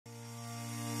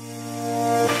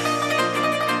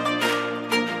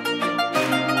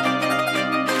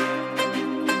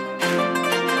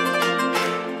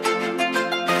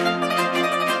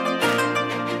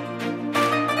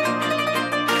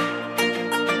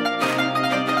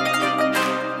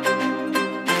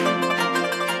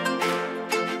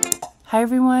Hi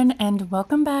everyone, and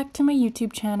welcome back to my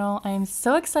YouTube channel. I am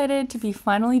so excited to be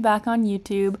finally back on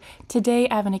YouTube. Today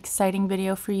I have an exciting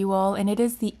video for you all, and it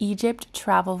is the Egypt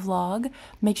travel vlog.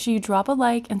 Make sure you drop a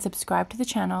like and subscribe to the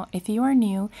channel if you are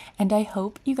new, and I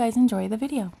hope you guys enjoy the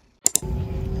video.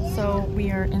 So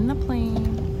we are in the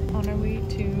plane on our way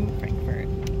to Frankfurt,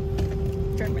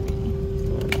 Germany.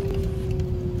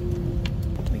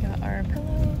 We got our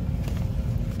pillow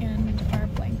and our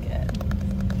blanket.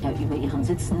 Über ihren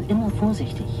Sitzen immer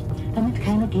vorsichtig, damit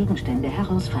keine Gegenstände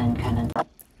herausfallen können.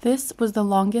 This was the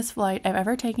longest flight I've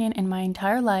ever taken in my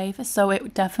entire life, so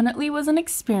it definitely was an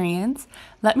experience.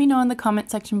 Let me know in the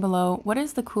comment section below, what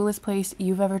is the coolest place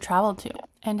you've ever traveled to?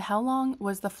 And how long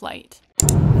was the flight?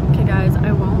 Okay guys,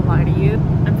 I won't lie to you.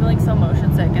 I'm feeling so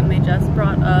motion sick and they just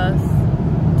brought us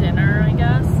dinner, I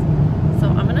guess. So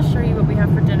I'm gonna show you what we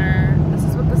have for dinner. This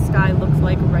is what the sky looks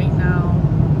like right now.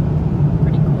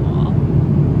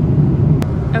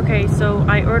 Okay, so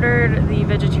I ordered the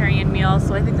vegetarian meal,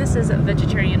 so I think this is a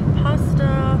vegetarian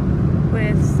pasta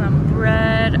with some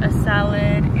bread, a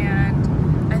salad,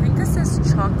 and I think this is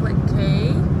chocolate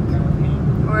cake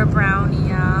or a brownie,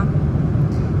 yeah.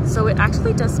 So it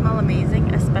actually does smell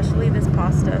amazing, especially this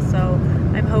pasta, so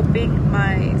I'm hoping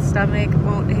my stomach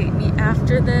won't hate me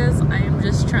after this. I am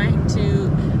just trying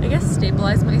to, I guess,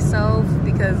 stabilize myself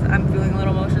because I'm feeling a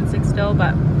little motion sick still,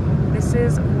 but this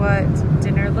is what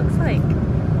dinner looks like.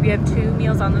 We have 2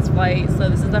 meals on this flight, so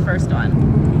this is the first one.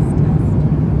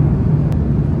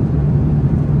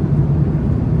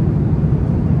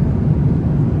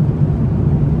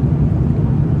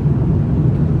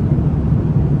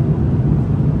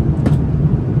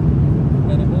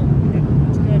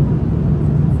 It's good.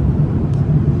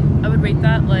 I would rate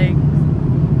that like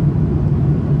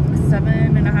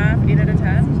 7.5, 8 out of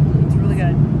 10. It's really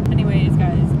good. Anyways,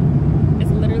 guys,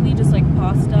 it's literally just like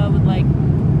pasta with like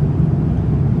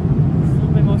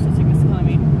motion sickness is killing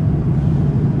me.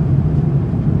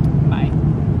 Bye.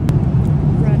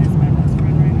 Bread is my best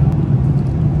friend right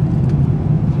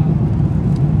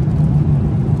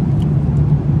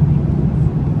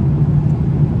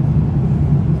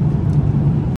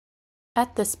now.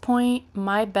 At this point,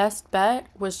 my best bet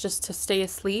was just to stay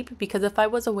asleep because if I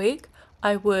was awake,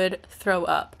 I would throw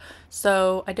up.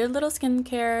 So I did a little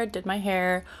skincare, did my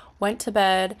hair, went to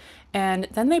bed, and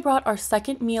then they brought our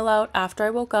second meal out after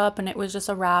I woke up, and it was just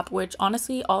a wrap, which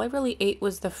honestly all I really ate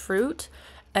was the fruit.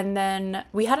 And then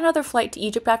we had another flight to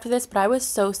Egypt after this, but I was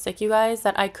so sick, you guys,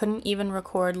 that I couldn't even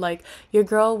record. Like, your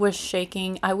girl was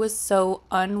shaking. I was so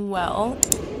unwell.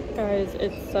 Guys,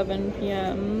 it's 7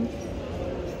 p.m.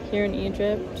 here in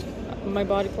Egypt. My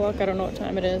body clock, I don't know what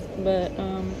time it is, but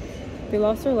they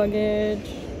lost their luggage.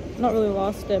 Not really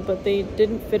lost it, but they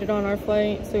didn't fit it on our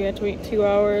flight, so we had to wait 2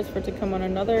 hours for it to come on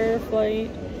another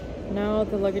flight. Now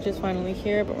the luggage is finally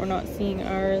here, but we're not seeing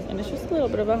ours, and it's just a little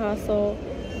bit of a hassle.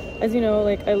 As you know,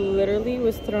 like, I literally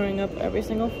was throwing up every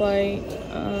single flight.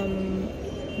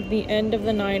 The end of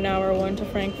the 9-hour one to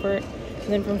Frankfurt, and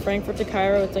then from Frankfurt to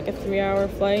Cairo, it's like a 3-hour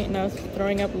flight, and I was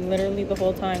throwing up literally the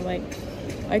whole time. Like,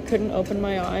 I couldn't open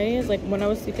my eyes. Like, when I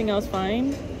was sleeping, I was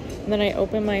fine. And then I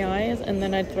opened my eyes and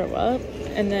then I'd throw up,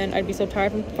 and then I'd be so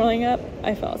tired from throwing up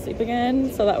I fell asleep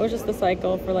again. So that was just the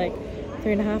cycle for like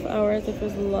 3.5 hours, which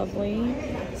was lovely.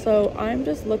 So I'm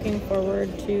just looking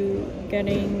forward to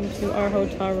getting to our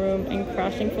hotel room and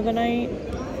crashing for the night.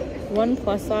 One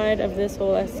plus side of this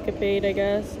whole escapade, I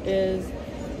guess, is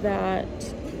that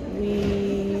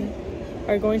we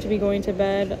are going to be going to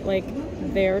bed like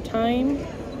their time,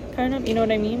 kind of, you know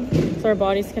what I mean? So our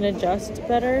bodies can adjust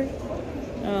better.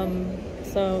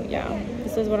 So yeah,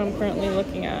 this is what I'm currently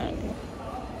looking at.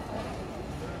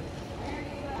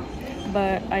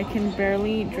 But I can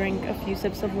barely drink a few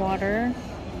sips of water.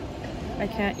 I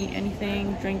can't eat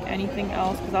anything, drink anything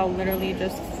else, because I'll literally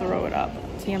just throw it up.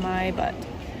 TMI, but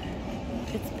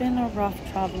it's been a rough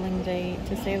traveling day,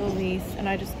 to say the least, and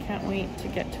I just can't wait to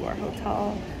get to our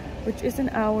hotel, which is an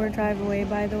hour drive away,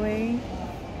 by the way.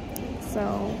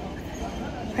 So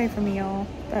pray for me, y'all,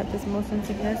 that this motion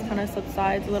sickness kind of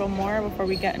subsides a little more before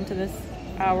we get into this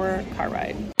hour car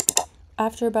ride.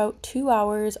 After about 2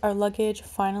 hours, our luggage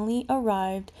finally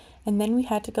arrived, and then we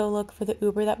had to go look for the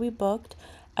Uber that we booked.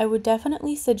 I would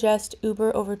definitely suggest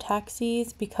Uber over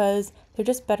taxis because they're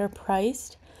just better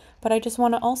priced. But I just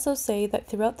want to also say that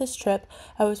throughout this trip,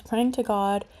 I was praying to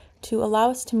God to allow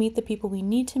us to meet the people we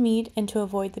need to meet and to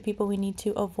avoid the people we need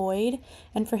to avoid,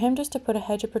 and for him just to put a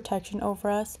hedge of protection over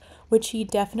us, which he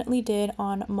definitely did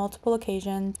on multiple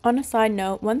occasions. On a side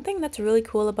note, one thing that's really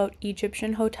cool about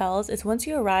Egyptian hotels is once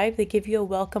you arrive, they give you a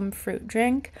welcome fruit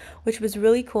drink, which was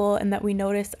really cool and that we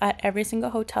noticed at every single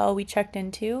hotel we checked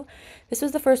into. This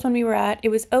was the first one we were at. It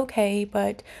was okay,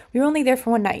 but we were only there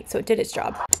for one night, so it did its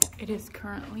job. It is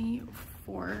currently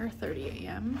 4:30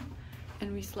 a.m.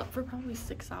 and we slept for probably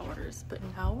 6 hours, but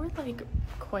now we're like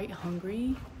quite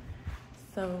hungry,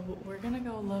 so we're gonna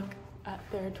go look at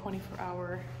their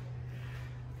 24-hour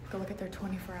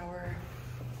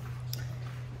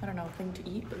I don't know, thing to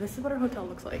eat. But this is what our hotel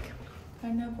looks like,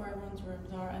 kind of where everyone's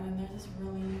rooms are, and then there's this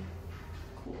really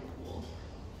cool pool.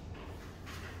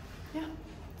 Yeah,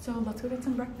 so let's go get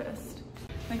some breakfast.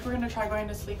 I think we're gonna try going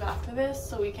to sleep after this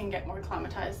so we can get more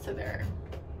acclimatized to their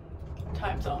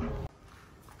time zone.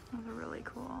 Those are really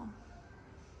cool.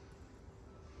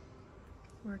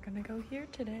 We're gonna go here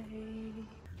today.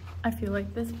 I feel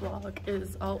like this vlog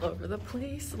is all over the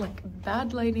place, like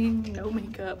bad lighting, no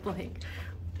makeup, like,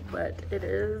 but it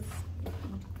is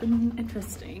been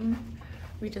interesting.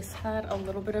 We just had a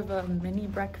little bit of a mini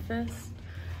breakfast.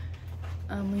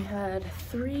 We had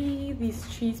these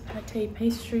cheese pate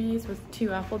pastries with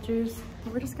 2 apple juice.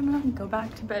 We're just gonna go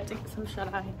back to bed to get some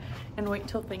shut-eye and wait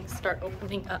till things start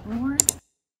opening up more.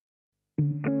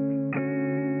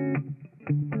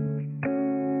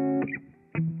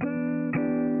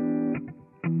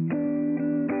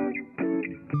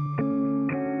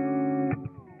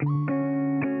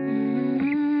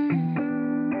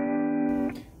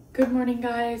 Good morning,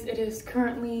 guys. It is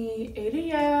currently 8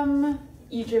 a.m.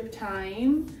 Egypt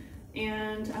time,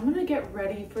 and I'm gonna get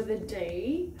ready for the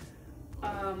day,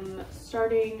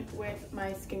 starting with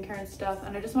my skincare and stuff.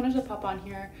 And I just wanted to pop on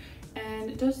here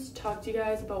and just talk to you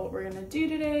guys about what we're gonna do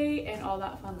today and all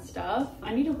that fun stuff.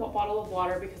 I need a bottle of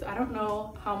water because I don't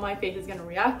know how my face is gonna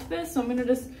react to this, so I'm gonna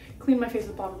just clean my face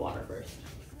with a bottle of water first.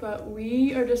 But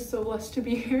we are just so blessed to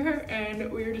be here, and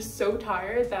we are just so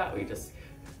tired that we just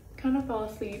kind of fell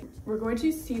asleep. We're going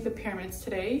to see the pyramids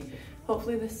today,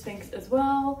 hopefully the Sphinx as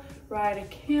well, ride a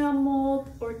camel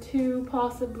or 2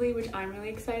 possibly, which I'm really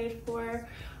excited for.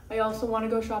 I also want to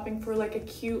go shopping for like a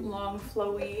cute long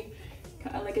flowy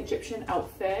kind of like Egyptian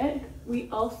outfit. We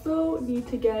also need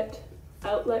to get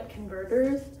outlet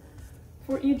converters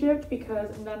for Egypt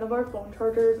because none of our phone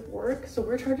chargers work, so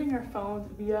we're charging our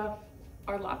phones via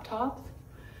our laptops,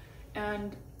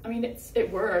 and I mean,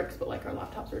 it works, but like our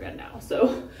laptops are dead now,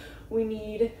 so we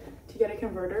need to get a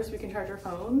converter so we can charge our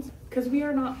phones, because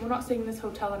we're not staying in this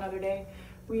hotel another day.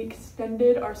 We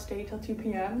extended our stay till 2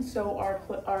 p.m. so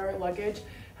our luggage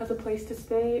has a place to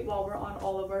stay while we're on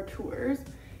all of our tours,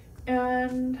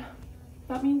 and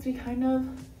that means we kind of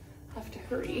have to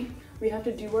hurry. We have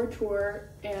to do our tour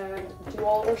and do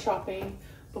all our shopping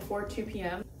before 2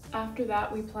 p.m. After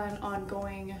that, we plan on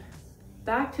going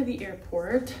back to the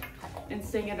airport and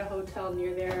staying at a hotel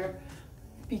near there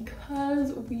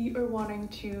because we are wanting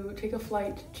to take a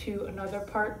flight to another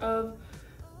part of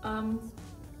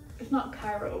it's not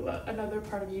Cairo, but another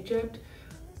part of Egypt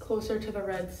closer to the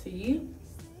Red Sea,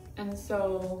 and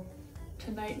so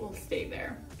tonight we'll stay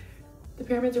there. The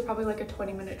pyramids are probably like a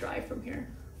 20-minute drive from here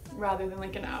rather than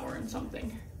like an hour and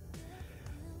something.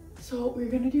 So we're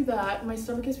gonna do that. My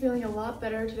stomach is feeling a lot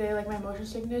better today. Like my motion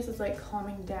sickness is like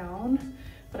calming down,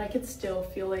 but I could still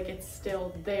feel like it's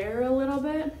still there a little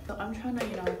bit. So I'm trying to,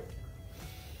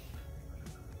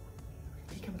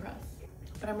 decompress.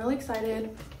 But I'm really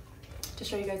excited to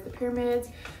show you guys the pyramids,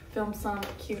 film some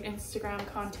cute Instagram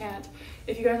content.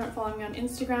 If you guys aren't following me on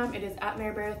Instagram, it is at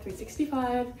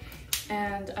MaryBear365,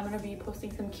 and I'm gonna be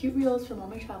posting some cute reels from all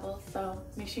my travels, so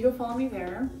make sure you go follow me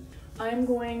there. I'm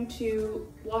going to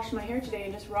wash my hair today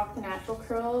and just rock the natural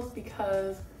curls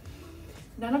because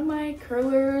none of my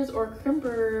curlers or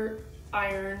crimper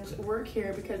irons work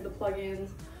here because the plugins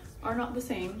are not the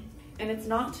same, and it's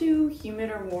not too humid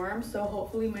or warm, so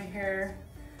hopefully my hair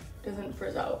doesn't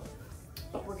frizz out.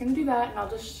 But we're gonna do that, and I'll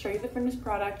just show you the finished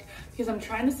product because I'm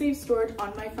trying to save storage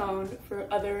on my phone for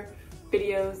other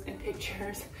videos and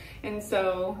pictures, and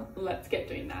so let's get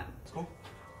doing that.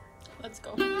 Let's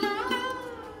go.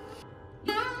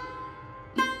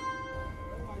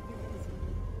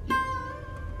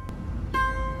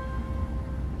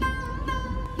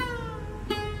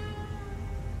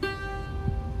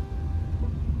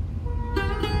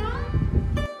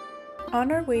 On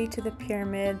our way to the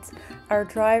pyramids, our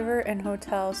driver and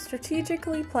hotel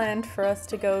strategically planned for us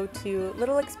to go to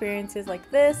little experiences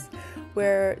like this,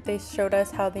 where they showed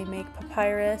us how they make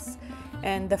papyrus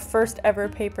and the first ever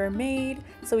paper made,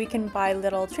 so we can buy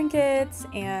little trinkets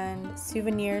and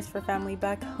souvenirs for family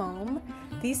back home.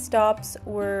 These stops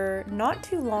were not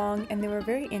too long and they were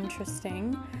very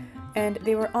interesting, and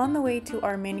they were on the way to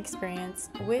our main experience,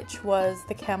 which was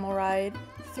the camel ride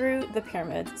through the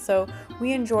pyramids. So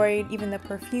we enjoyed even the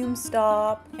perfume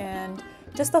stop and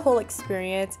just the whole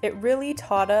experience. It really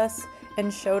taught us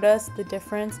and showed us the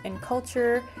difference in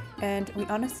culture, and we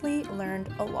honestly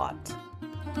learned a lot.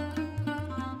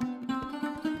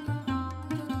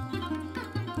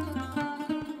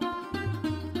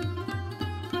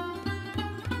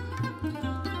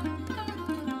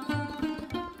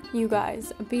 You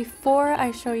guys, before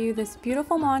I show you this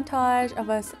beautiful montage of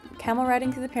us camel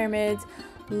riding through the pyramids,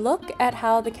 look at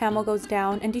how the camel goes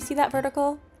down. And do you see that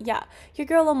vertical? Yeah, your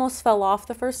girl almost fell off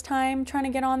the first time trying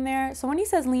to get on there. So when he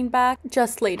says lean back,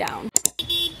 just lay down.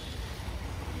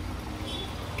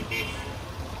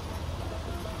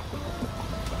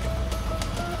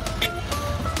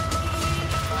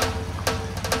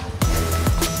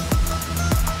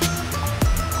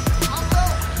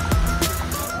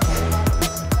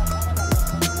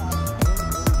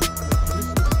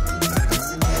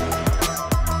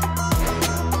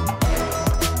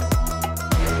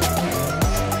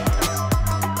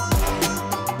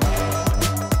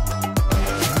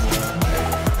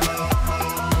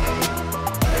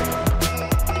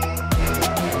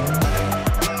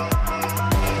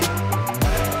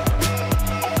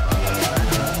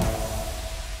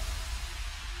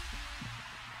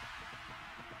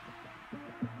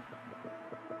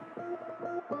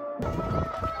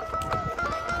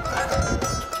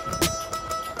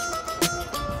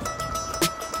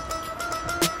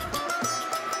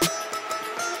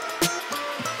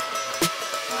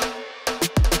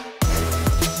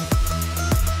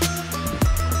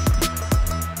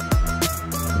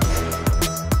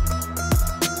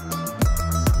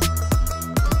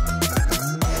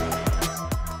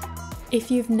 If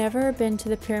you've never been to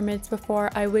the pyramids before,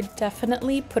 I would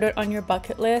definitely put it on your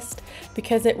bucket list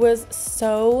because it was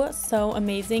so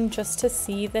amazing just to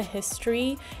see the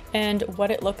history and what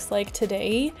it looks like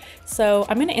today. So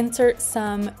I'm gonna insert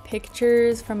some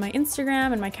pictures from my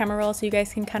Instagram and my camera roll so you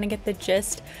guys can kind of get the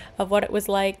gist of what it was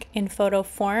like in photo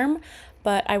form,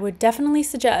 but I would definitely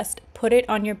suggest put it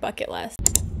on your bucket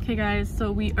list. Okay guys,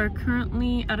 so we are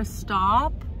currently at a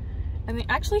stop. And they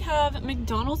actually have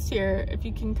McDonald's here, if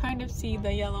you can kind of see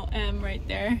the yellow M right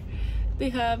there. They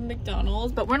have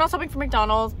McDonald's, but we're not stopping for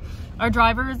McDonald's. Our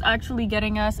driver is actually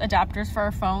getting us adapters for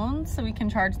our phones so we can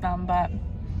charge them, but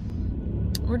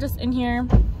we're just in here.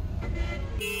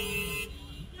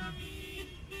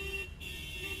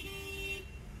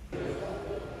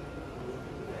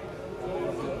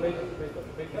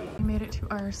 We made it to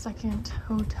our second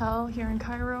hotel here in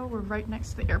Cairo. We're right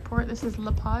next to the airport. This is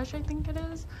La Page, I think it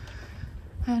is.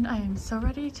 And I am so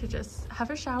ready to just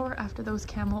have a shower after those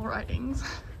camel ridings.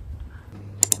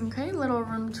 Okay, little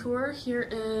room tour. Here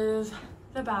is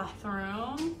the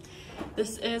bathroom.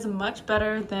 This is much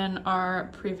better than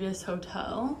our previous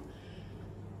hotel.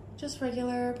 Just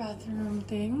regular bathroom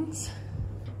things.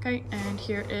 Okay, and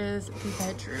here is the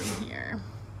bedroom here.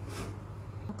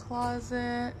 A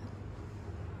closet.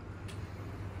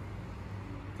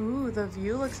 Ooh, the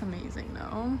view looks amazing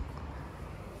though.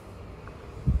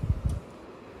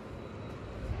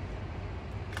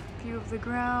 View of the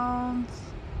grounds.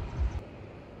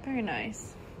 Very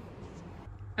nice.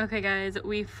 Okay guys,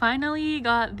 we finally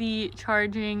got the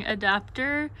charging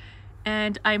adapter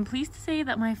and I'm pleased to say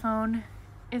that my phone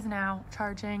is now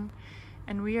charging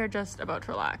and we are just about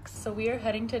to relax. So we are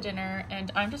heading to dinner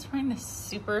and I'm just wearing this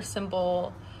super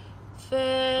simple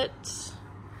fit,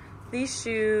 these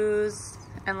shoes,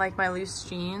 and like my loose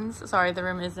jeans. Sorry, the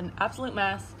room is an absolute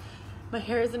mess. My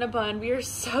hair is in a bun. We are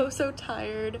so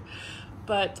tired,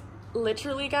 but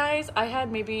literally guys, I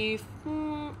had maybe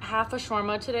half a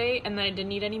shawarma today and then I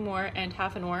didn't eat any more, and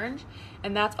half an orange,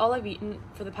 and that's all I've eaten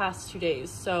for the past 2 days.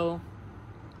 So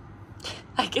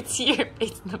I could see your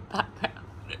face in the background.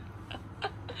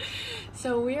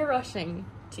 So we are rushing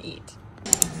to eat.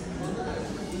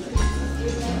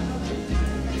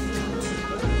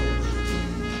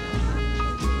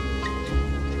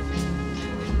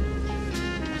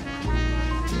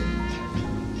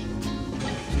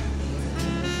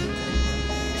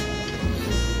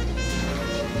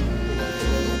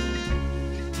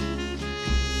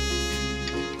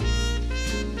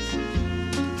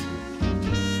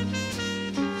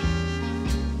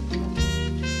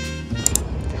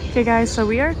 Okay guys, so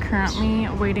we are currently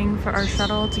waiting for our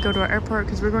shuttle to go to our airport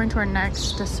because we're going to our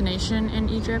next destination in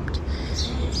Egypt,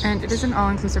 and it is an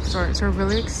all-inclusive resort, so we're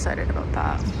really excited about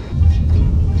that.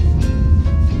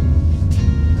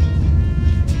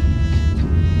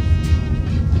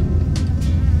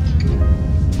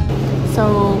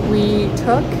 So we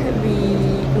took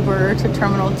the Uber to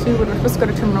Terminal 2, but we're supposed to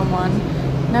go to Terminal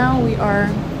 1. Now we are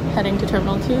heading to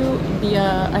Terminal 2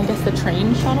 via, I guess, the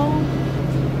train shuttle.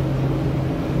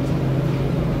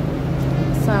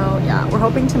 So yeah, we're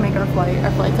hoping to make our flight.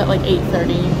 Our flight's at like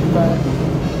 8:30, but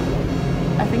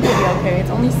I think we'll be okay.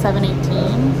 It's only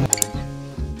 7:18.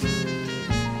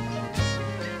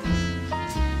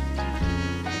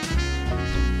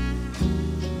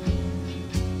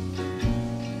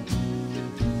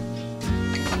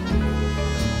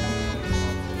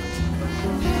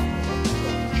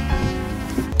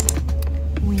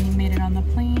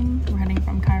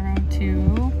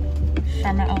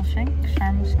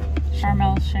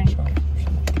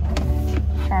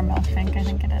 Sharm el Sheikh, I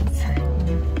think it is.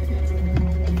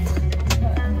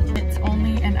 It's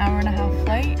only an hour and a half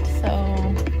flight, so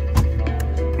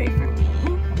pray for me.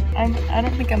 I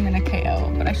don't think I'm gonna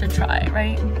KO, but I should try,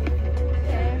 right?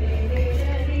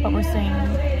 But we're staying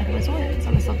at a resort,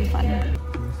 so this will be fun.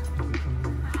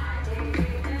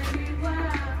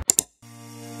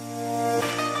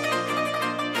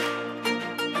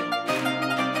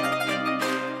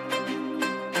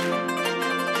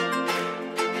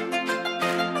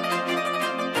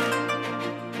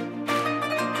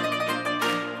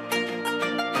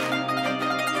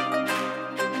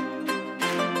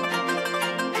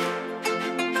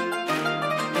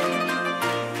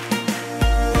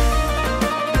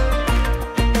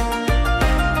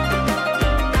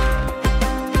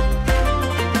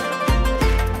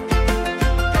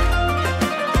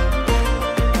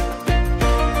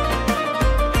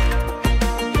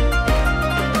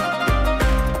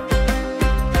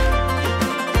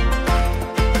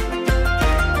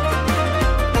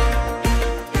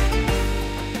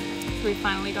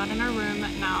 Finally got in our room.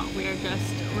 Now we are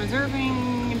just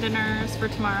reserving dinners for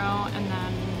tomorrow and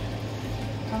then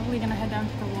probably gonna head down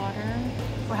to the water.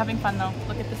 We're having fun though.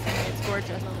 Look at the scenery, it's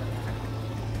gorgeous.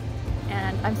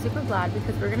 And I'm super glad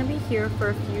because we're gonna be here for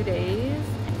a few days.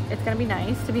 It's gonna be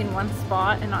nice to be in one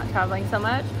spot and not traveling so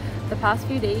much. The past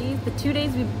few days, the 2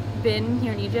 days we've been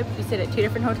here in Egypt, we stayed at 2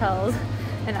 different hotels,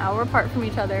 an hour apart from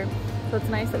each other. So it's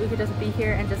nice that we could just be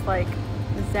here and just like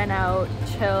zen out,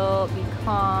 chill, be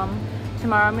calm.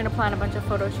 Tomorrow I'm gonna plan a bunch of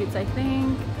photo shoots, I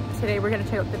think. Today we're gonna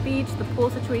check out the beach, the pool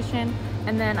situation,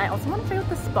 and then I also wanna check out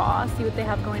the spa, see what they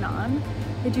have going on.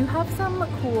 They do have some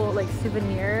cool like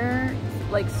souvenir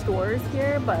like stores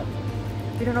here, but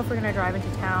we don't know if we're gonna drive into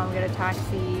town, get a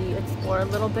taxi, explore a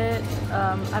little bit.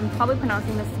 I'm probably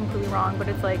pronouncing this completely wrong, but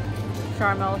it's like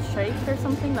Sharm el Sheikh or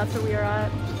something. That's where we are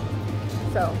at.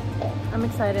 So I'm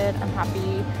excited, I'm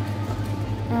happy.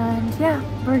 And yeah,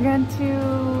 we're going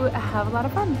to have a lot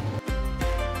of fun.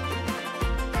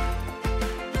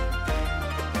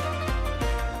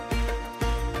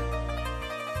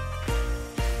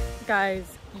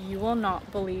 Guys, you will not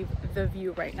believe the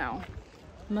view right now.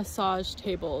 Massage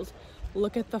tables.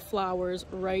 Look at the flowers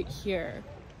right here.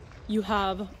 You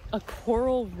have a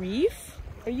coral reef.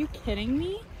 Are you kidding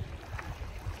me?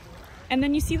 And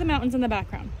then you see the mountains in the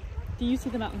background. Do you see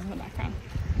the mountains in the background?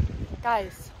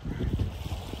 Guys,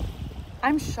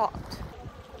 I'm shocked.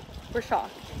 We're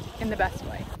shocked in the best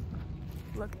way.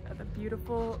 Look at the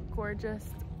beautiful, gorgeous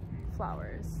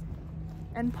flowers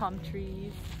and palm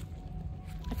trees.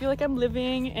 I feel like I'm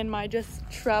living in my just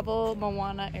travel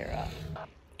Moana era.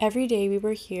 Every day we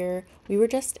were here, we were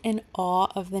just in awe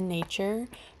of the nature,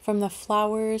 from the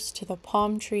flowers to the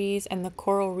palm trees and the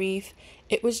coral reef.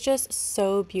 It was just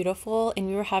so beautiful and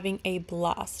we were having a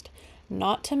blast.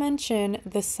 Not to mention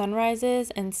the sunrises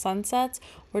and sunsets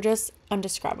were just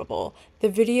undescribable. The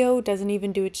video doesn't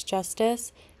even do its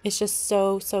justice. It's just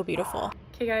so beautiful.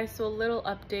 Okay guys, so a little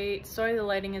update. Sorry the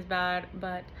lighting is bad,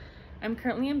 but I'm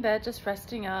currently in bed just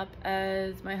resting up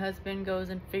as my husband goes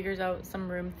and figures out some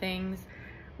room things.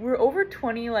 We're over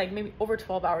 20, like maybe over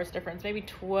 12 hours difference, maybe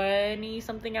 20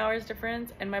 something hours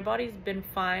difference, and my body's been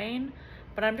fine,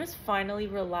 but I'm just finally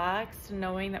relaxed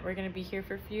knowing that we're gonna be here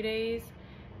for a few days,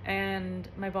 and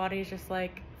my body's just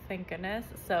like, thank goodness.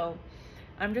 So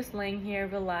I'm just laying here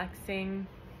relaxing.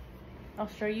 I'll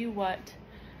show you what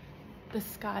the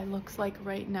sky looks like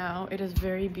right now. It is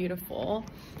very beautiful.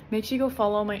 Make sure you go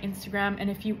follow my Instagram, and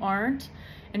if you aren't,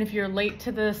 and if you're late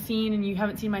to the scene and you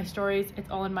haven't seen my stories, it's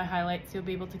all in my highlights, so you'll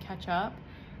be able to catch up.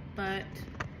 But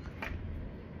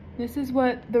this is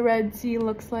what the Red Sea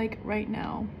looks like right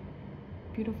now.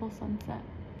 Beautiful sunset.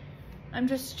 I'm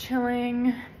just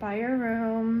chilling by our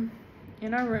room,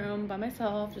 in our room by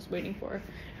myself, just waiting for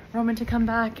Roman to come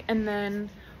back, and then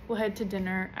we'll head to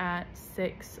dinner at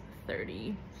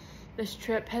 6:30. This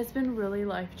trip has been really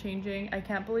life-changing. I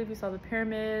can't believe we saw the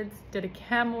pyramids, did a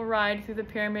camel ride through the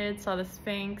pyramids, saw the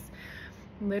Sphinx.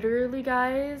 Literally,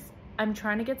 guys, I'm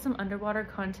trying to get some underwater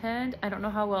content. I don't know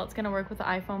how well it's gonna work with the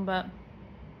iPhone, but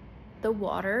the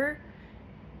water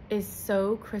is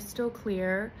so crystal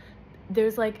clear.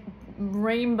 There's like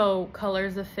rainbow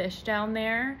colors of fish down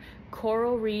there,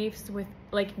 coral reefs with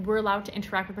like, we're allowed to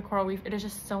interact with the coral reef. It is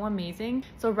just so amazing.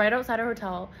 So right outside our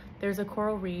hotel, there's a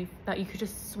coral reef that you could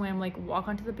just swim, like walk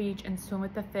onto the beach and swim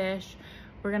with the fish.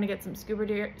 We're gonna get some scuba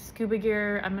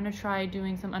gear. I'm gonna try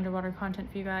doing some underwater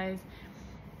content for you guys.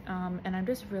 And I'm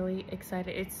just really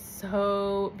excited. It's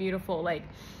so beautiful. Like,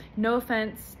 no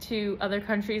offense to other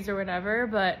countries or whatever,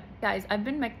 but guys, I've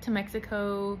been to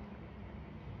Mexico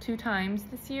 2 times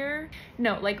this year.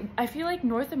 No, like, I feel like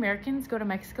North Americans go to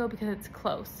Mexico because it's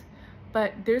close,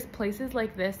 but there's places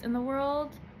like this in the world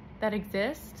that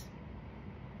exist.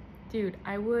 Dude,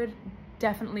 I would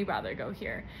definitely rather go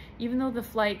here. Even though the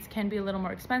flights can be a little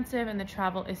more expensive and the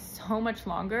travel is so much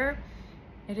longer,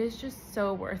 it is just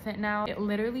so worth it now. It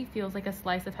literally feels like a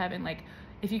slice of heaven. Like,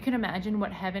 if you can imagine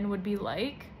what heaven would be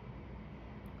like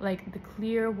the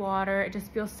clear water, it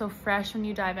just feels so fresh when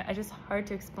you dive in. It's just hard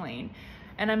to explain.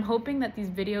 And I'm hoping that these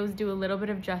videos do a little bit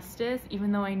of justice,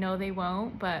 even though I know they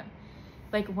won't. But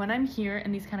like, when I'm here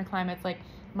in these kind of climates, like,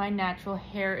 my natural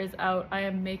hair is out, I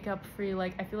am makeup free,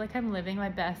 like, I feel like I'm living my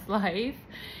best life.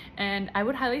 And I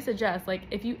would highly suggest, like,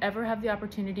 if you ever have the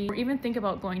opportunity or even think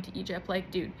about going to Egypt,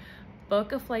 like, dude,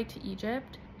 book a flight to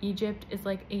Egypt. Egypt is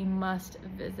like a must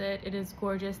visit. It is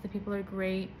gorgeous. The people are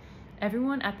great.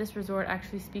 Everyone at this resort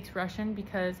actually speaks Russian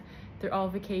because they're all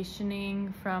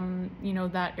vacationing from, you know,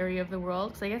 that area of the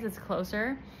world. So I guess it's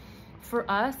closer. For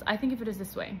us, I think of it as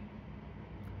this way.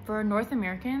 For North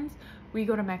Americans, we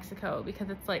go to Mexico because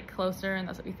it's like closer and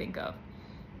that's what we think of.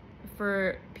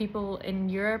 For people in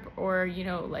Europe or, you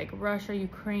know, like Russia,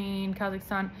 Ukraine,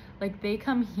 Kazakhstan, like, they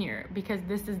come here because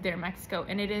this is their Mexico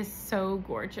and it is so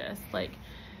gorgeous. Like,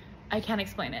 I can't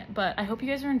explain it. But I hope you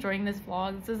guys are enjoying this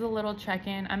vlog. This is a little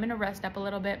check-in. I'm gonna rest up a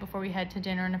little bit before we head to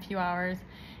dinner in a few hours,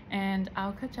 and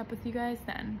I'll catch up with you guys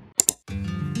then.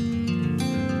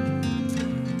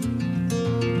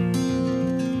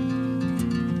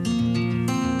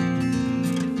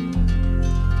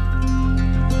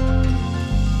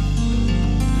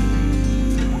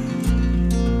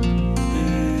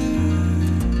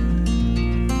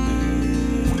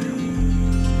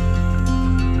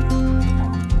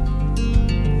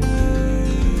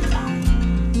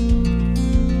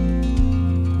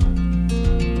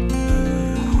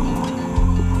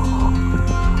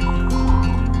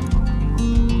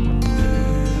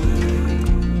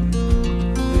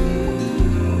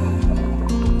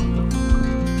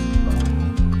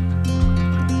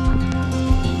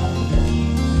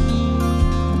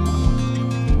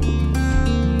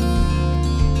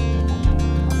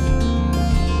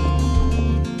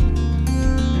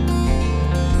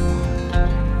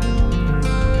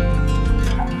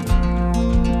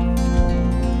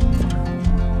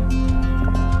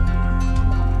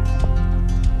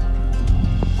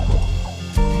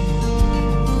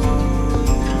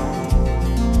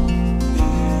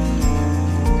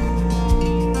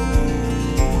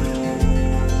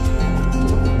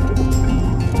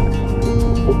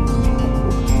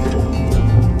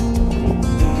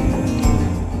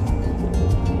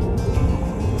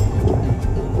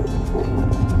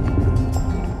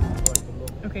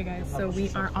 Okay guys, so we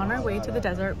are on our way to the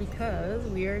desert because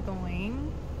we are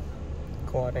going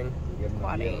Quadding,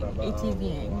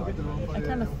 ATVing. I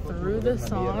kind of threw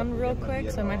this on real quick,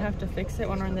 so I might have to fix it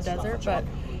when we're in the desert, but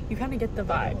you kind of get the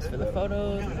vibes for the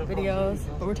photos, the videos.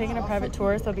 But we're taking a private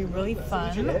tour, so it'll be really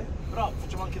fun.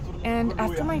 And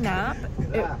after my nap,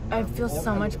 I feel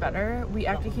so much better. We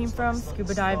actually came from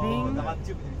scuba diving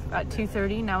at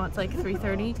 2:30, now it's like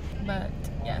 3:30. But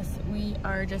yes, we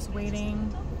are just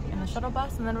waiting in the shuttle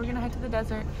bus, and then we're gonna head to the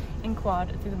desert and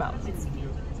quad through the mountains.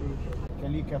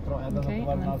 Okay,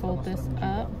 and then fold this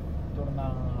up.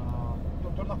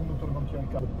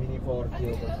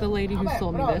 The lady who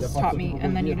sold me this taught me,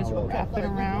 and then you just wrap it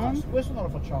around,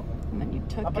 and then you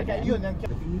tuck it in.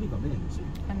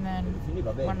 And then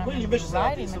when I'm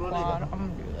riding the quad, I'm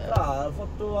gonna do this.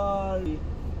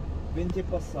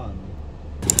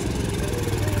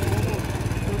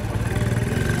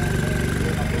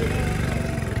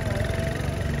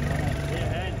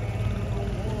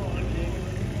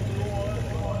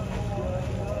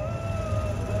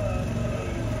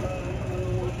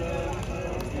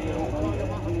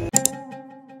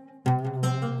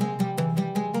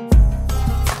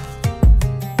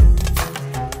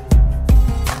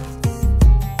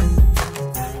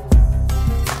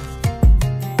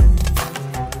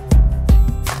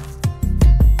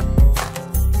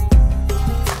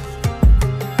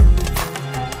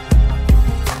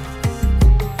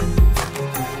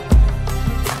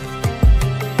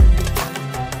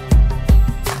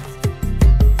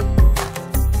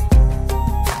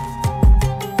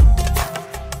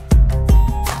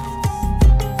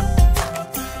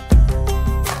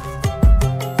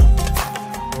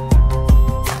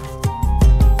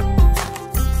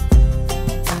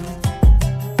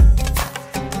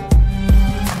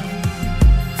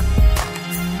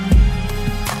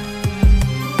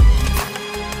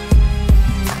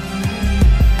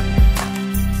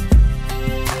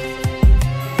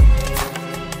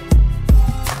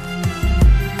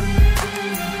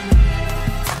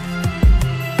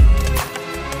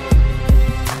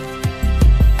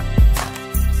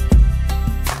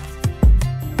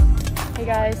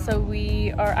 guys, so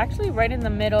we are actually right in the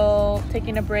middle,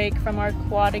 taking a break from our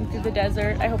quadding through the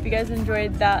desert. I hope you guys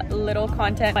enjoyed that little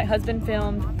content. My husband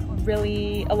filmed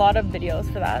really a lot of videos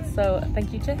for that, so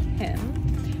thank you to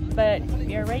him. But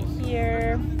we are right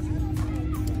here,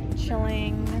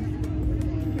 chilling.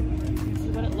 See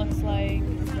what it looks like.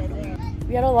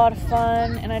 We had a lot of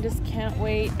fun, and I just can't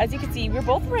wait. As you can see, we're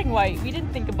both wearing white. We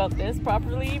didn't think about this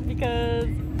properly because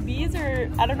these are,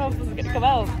 I don't know if this is gonna come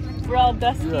out. We're all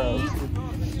dusty. Yeah,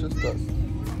 it's just dust.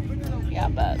 Yeah,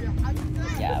 but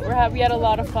yeah, we had a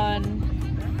lot of fun.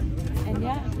 And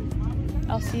yeah,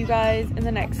 I'll see you guys in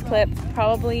the next clip,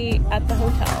 probably at the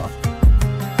hotel.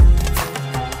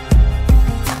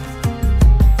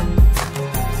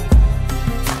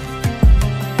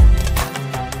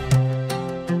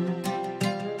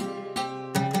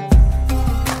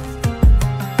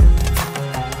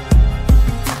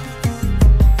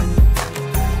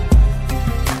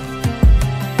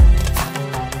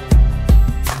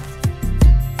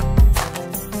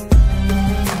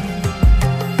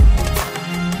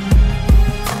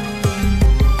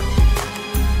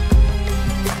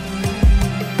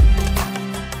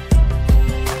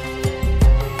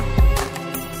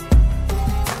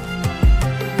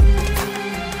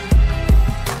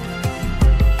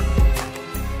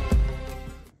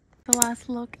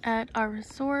 Look at our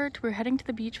resort. We're heading to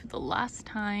the beach for the last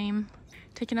time,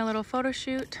 taking a little photo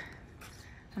shoot,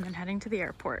 and then heading to the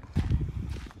airport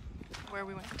where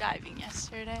we went diving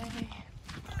yesterday.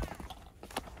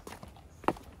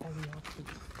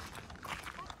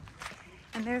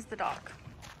 And there's the dock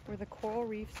where the coral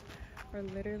reefs are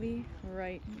literally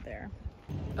right there.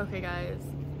 Okay guys,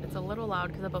 it's a little loud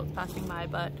because a boat's passing by,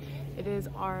 but it is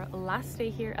our last day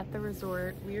here at the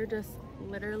resort. We are just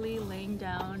literally laying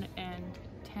down and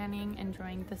tanning,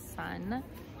 enjoying the sun.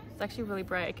 It's actually really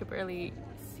bright, I could barely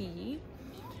see,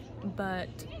 but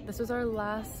this was our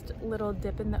last little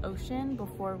dip in the ocean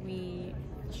before we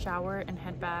shower and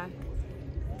head back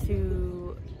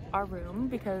to our room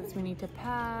because we need to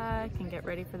pack and get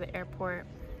ready for the airport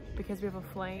because we have a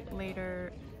flight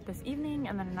later this evening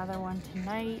and then another one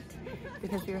tonight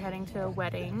because we were heading to a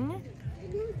wedding.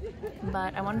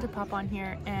 But I wanted to pop on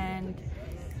here and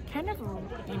kind of,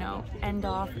 you know, end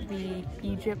off the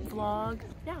Egypt vlog.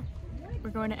 Yeah, we're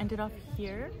going to end it off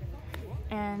here,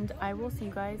 and I will see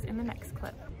you guys in the next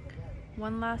clip.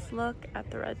 One last look at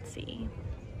the Red Sea.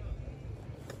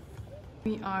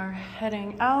 We are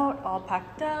heading out, all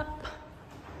packed up,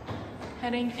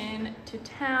 heading into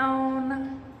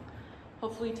town,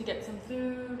 hopefully to get some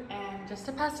food and just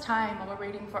to pass time while we're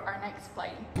waiting for our next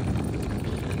flight.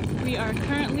 We are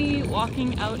currently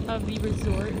walking out of the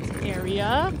resort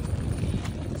area.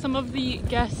 Some of the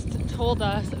guests told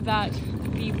us that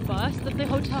the bus that the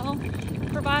hotel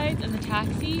provides and the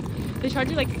taxi, they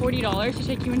charge you like $40 to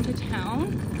take you into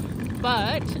town,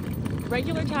 but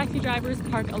regular taxi drivers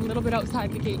park a little bit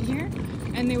outside the gate here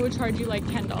and they would charge you like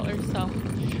 $10. So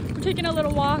we're taking a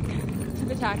little walk to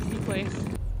the taxi place.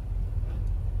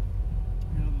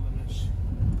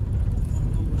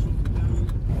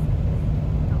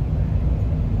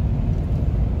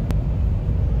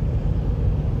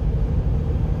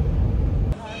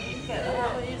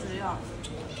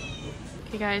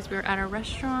 Okay guys, we're at a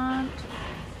restaurant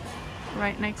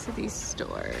right next to these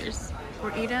stores.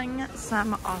 We're eating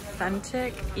some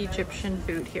authentic Egyptian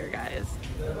food here, guys.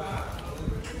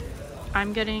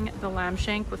 I'm getting the lamb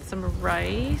shank with some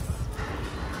rice.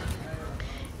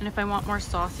 And if I want more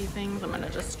saucy things, I'm gonna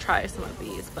just try some of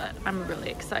these, but I'm really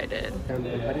excited. How do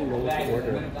you know what to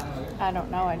order? I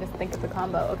don't know, I just think it's a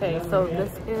combo. Okay, so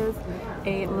this is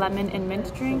a lemon and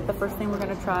mint drink. The first thing we're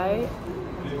gonna try.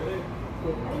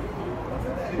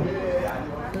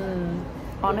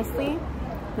 Honestly,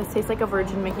 this tastes like a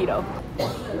virgin mojito.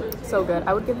 So good.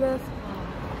 I would give this,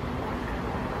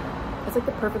 it's like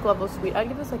the perfect level of sweet. I'd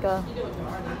give this like a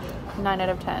 9 out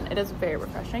of 10. It is very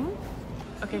refreshing.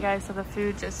 Okay guys, so the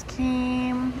food just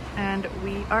came and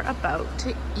we are about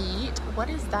to eat. What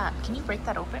is that? Can you break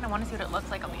that open? I want to see what it looks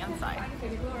like on the inside.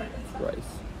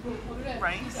 Rice.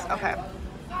 Rice? Okay.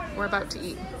 We're about to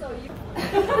eat.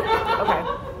 Okay.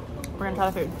 We're gonna try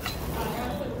the food.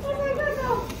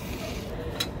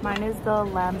 Mine is the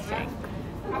lamb shank.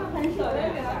 Let's cut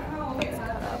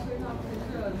up.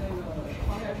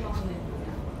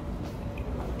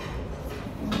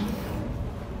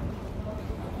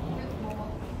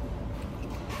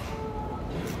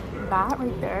 That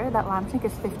right there, that lamb shank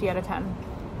is 50 out of 10.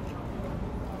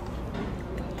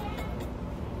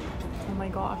 Oh my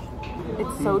gosh.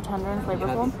 It's so tender and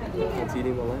flavorful. It's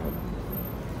eating the lamb.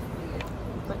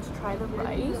 Let's try the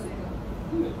rice.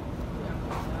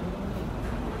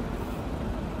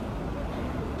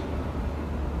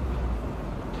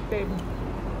 Babe.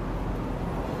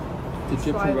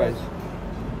 Egyptian Try rice. this.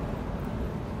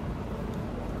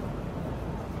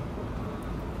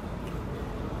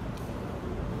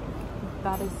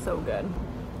 That is so good.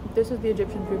 This is the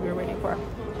Egyptian food we were waiting for.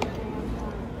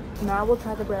 Now we'll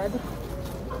try the bread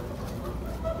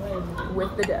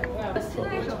with the dip.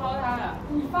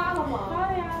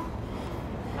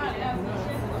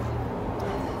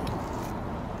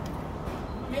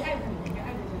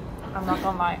 I'm not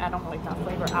gonna lie, I don't like that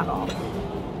flavor at all. I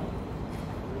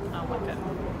don't like it.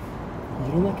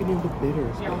 You don't like any of the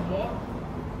bitters.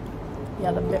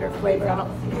 Yeah, the bitter flavor. I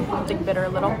don't think bitter a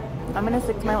little. I'm gonna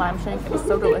stick to my lime shank. It was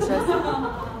so delicious.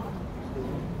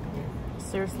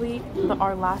 Seriously,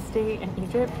 our last day in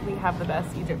Egypt, we have the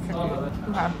best Egyptian food.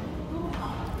 Okay.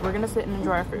 We're gonna sit and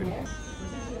enjoy our food.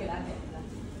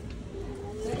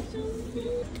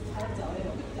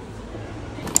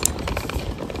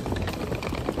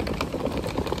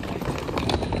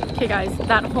 Okay guys,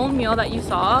 that whole meal that you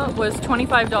saw was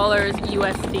 $25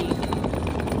 USD.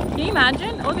 Can you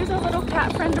imagine? Oh, there's a little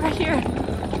cat friend right here.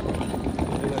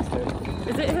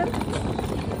 Is it him?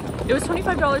 It was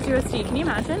 $25 USD. Can you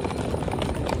imagine?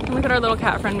 And look at our little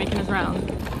cat friend making his rounds.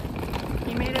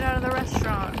 He made it out of the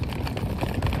restaurant.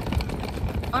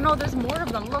 Oh no, there's more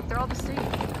of them. Look, they're all the same.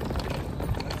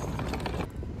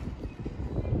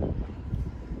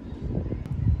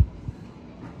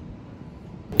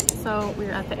 So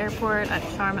we're at the airport at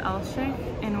Sharm el Sheikh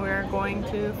and we're going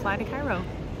to fly to Cairo.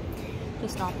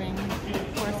 Just stopping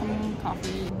for some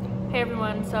coffee. Hey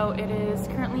everyone, so it is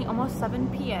currently almost 7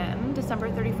 p.m.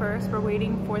 December 31st. We're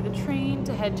waiting for the train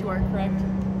to head to our correct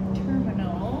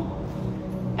terminal.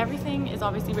 Everything is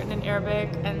obviously written in Arabic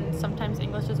and sometimes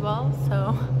English as well,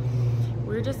 so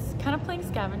we're just kind of playing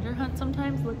scavenger hunt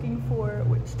sometimes, looking for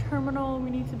which terminal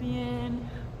we need to be in,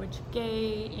 which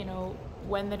gate, you know,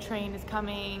 when the train is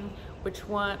coming, which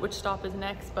stop is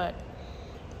next, but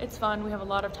it's fun. We have a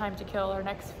lot of time to kill. Our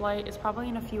next flight is probably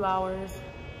in a few hours,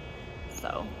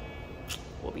 so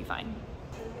we'll be fine.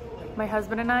 My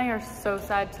husband and I are so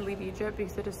sad to leave Egypt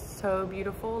because it is so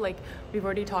beautiful. Like, we've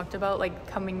already talked about like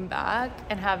coming back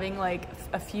and having like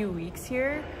a few weeks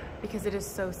here because it is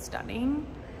so stunning,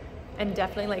 and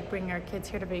definitely like bringing our kids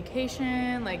here to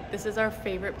vacation. Like, this is our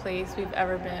favorite place we've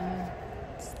ever been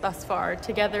thus far,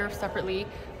 together, separately.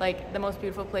 Like, the most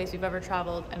beautiful place we've ever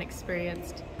traveled and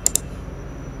experienced.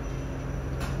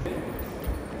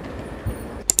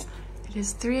 It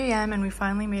is 3 a.m. and we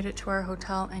finally made it to our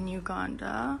hotel in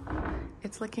Uganda.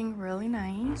 It's looking really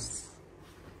nice.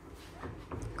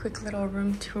 Quick little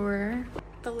room tour.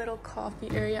 The little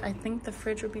coffee area. I think the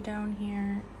fridge will be down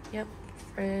here. Yep,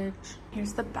 fridge.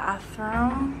 Here's the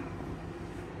bathroom.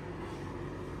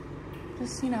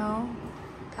 Just, you know,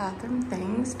 bathroom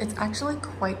things. It's actually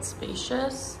quite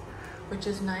spacious, which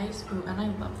is nice. Ooh, and I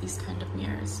love these kind of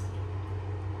mirrors.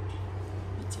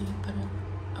 Let's see, put it.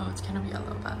 Oh, it's kind of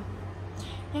yellow, but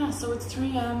yeah, so it's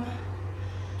 3 a.m.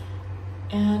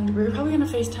 and we're probably gonna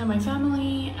FaceTime my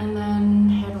family and then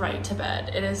head right to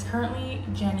bed. It is currently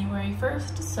January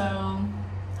 1st, so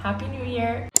Happy New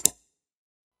Year.